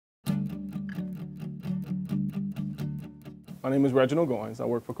My name is Reginald. I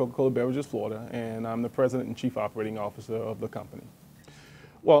work for Coca-Cola Beverages Florida, and I'm the president and chief operating officer of the company.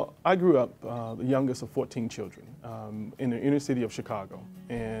 Well, I grew up the youngest of 14 children in the inner city of Chicago.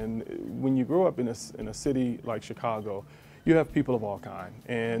 And when you grow up in a city like Chicago, you have people of all kinds.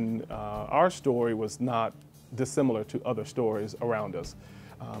 And our story was not dissimilar to other stories around us,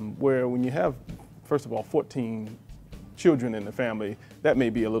 where when you have, first of all, 14 children in the family, that may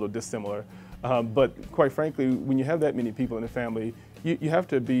be a little dissimilar. But quite frankly, when you have that many people in the family, you have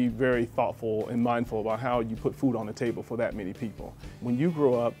to be very thoughtful and mindful about how you put food on the table for that many people. When you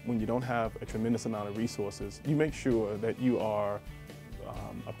grow up, when you don't have a tremendous amount of resources, you make sure that you are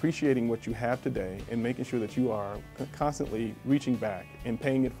appreciating what you have today and making sure that you are constantly reaching back and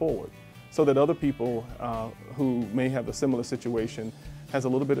paying it forward so that other people who may have a similar situation has a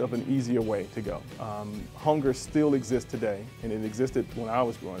little bit of an easier way to go. Hunger still exists today, and it existed when I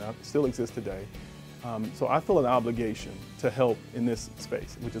was growing up. It still exists today. So I feel an obligation to help in this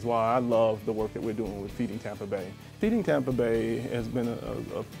space, which is why I love the work that we're doing with Feeding Tampa Bay. Feeding Tampa Bay has been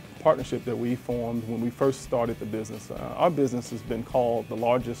a partnership that we formed when we first started the business. Our business has been called the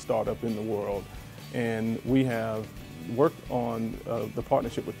largest startup in the world, and we have worked on the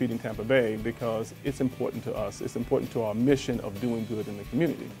partnership with Feeding Tampa Bay because it's important to us. It's important to our mission of doing good in the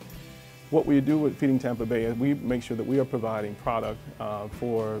community. What we do with Feeding Tampa Bay is we make sure that we are providing product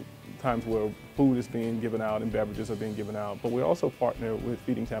for times where food is being given out and beverages are being given out, but we also partner with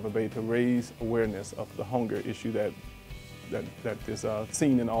Feeding Tampa Bay to raise awareness of the hunger issue that is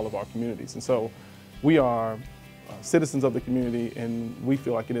seen in all of our communities. And so we are citizens of the community, and we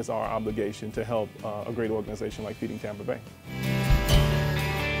feel like it is our obligation to help a great organization like Feeding Tampa Bay.